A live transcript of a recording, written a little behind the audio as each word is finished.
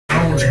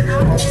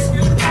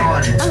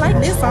I like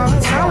this song.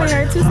 I only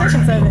heard 2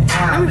 seconds of it.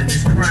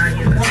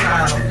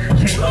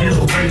 Can't get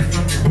away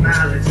from this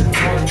knowledge.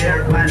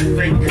 Everybody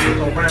fake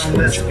around,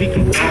 let's speak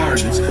in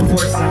garbage.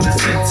 Forcing us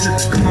into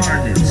the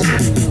carnage.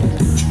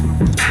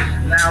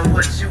 Now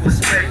what you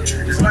expect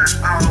is not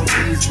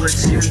always what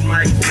you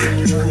might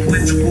get. But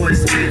when the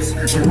voice spits,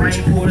 the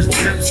rain pours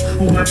drips.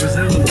 Whoever's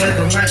in the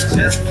weather might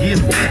just get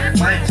wet,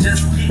 might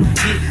just get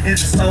hit in the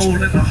soul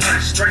and the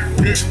heart, straight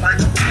bit like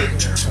a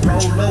pit.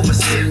 Roll over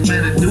shit,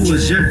 man, to do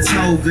as you're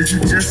told, cause you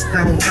just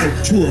don't know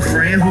who a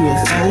friend, who a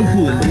foe, who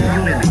will leave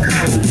you in the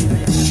cold.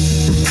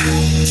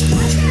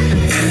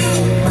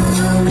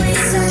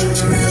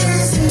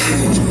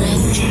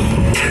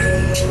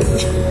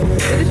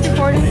 Is this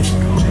recording?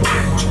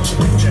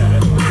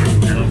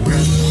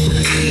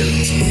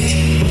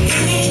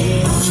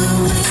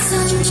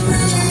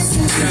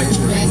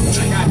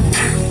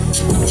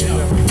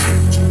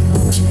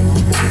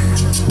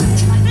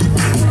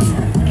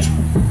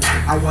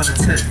 I wanna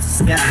touch the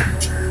sky.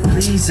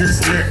 Please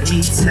just let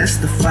me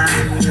testify.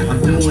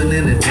 I'm doing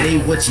in a day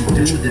what you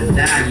do to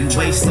die. You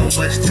waste so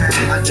much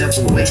time, my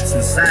devil waits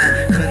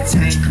inside.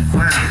 Contained,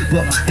 confined,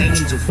 but my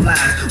angel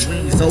flies.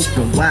 Wings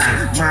open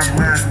wide, my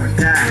mind's my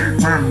guide.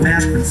 My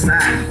map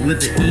inside,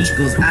 with the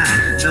eagle's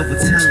eye. Never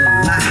tell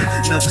a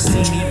lie, never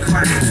see me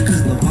cry.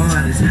 Cause the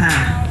bond is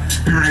high.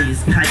 High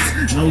as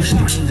kites, no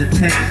strange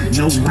attack,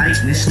 no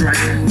lightning strike,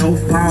 no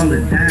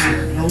falling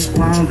down, no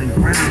falling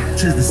ground.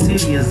 Cause the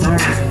city is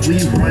ours, and we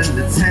run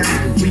the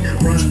town, we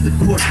run the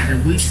court,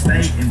 and we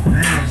stay in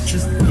bounds.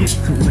 Just to get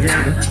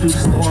together through the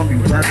stormy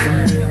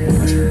weather.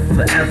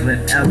 Forever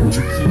and ever, we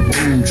keep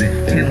moving.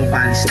 Can't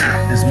nobody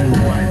stop this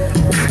movement.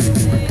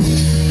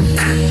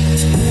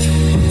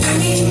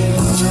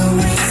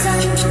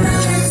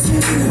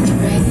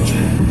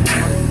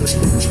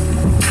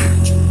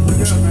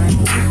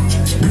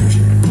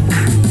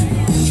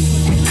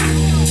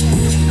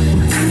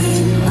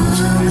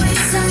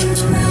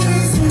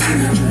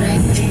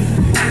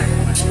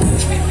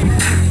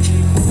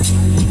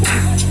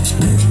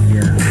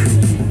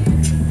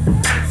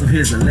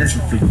 Here's a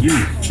lesson for you,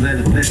 let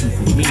a blessing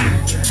for me.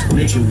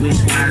 Make a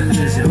wish, find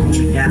pleasure,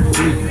 only got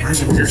free. I am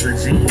just a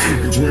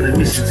genius with a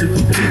mission to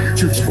complete,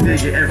 to fulfill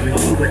your every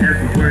need with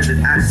every word that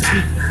I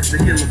speak. To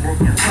heal a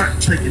broken heart,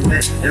 taking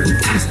back every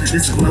piece.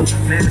 This is no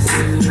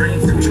fantasy, dream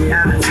to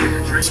reality.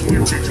 Drinking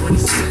in that joint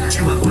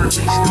seat, you are unleashed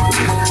the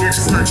beast. It's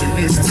stuck in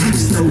this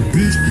teeth, so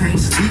deep, can't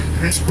sleep,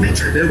 can't think.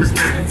 There was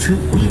nothing to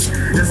eat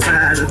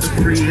inside of the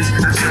fridge.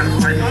 I try to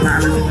find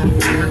dollars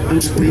and I'm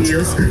going through the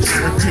bills.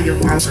 Trying to pay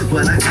them off,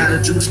 but I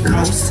gotta do the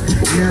cost.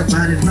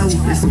 Everybody knows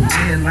it's a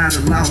win, not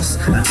a loss.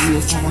 I do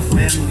it for my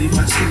family,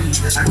 my trees.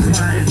 I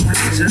cry at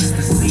night just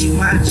to see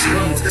my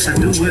dreams. I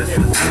do it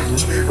forever,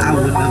 I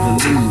will never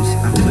lose.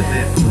 I put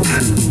that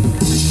forever.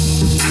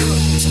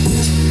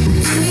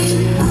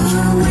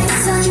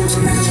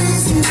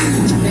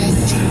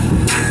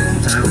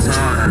 Time is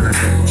hard, I know.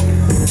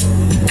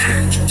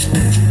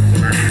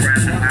 Like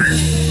rapping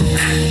nice.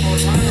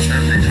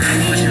 Sometimes they try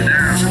to put you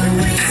down,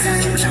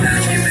 but you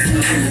gotta get back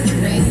up.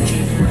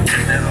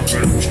 Never,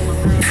 bro.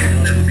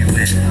 You'll never be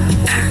wet.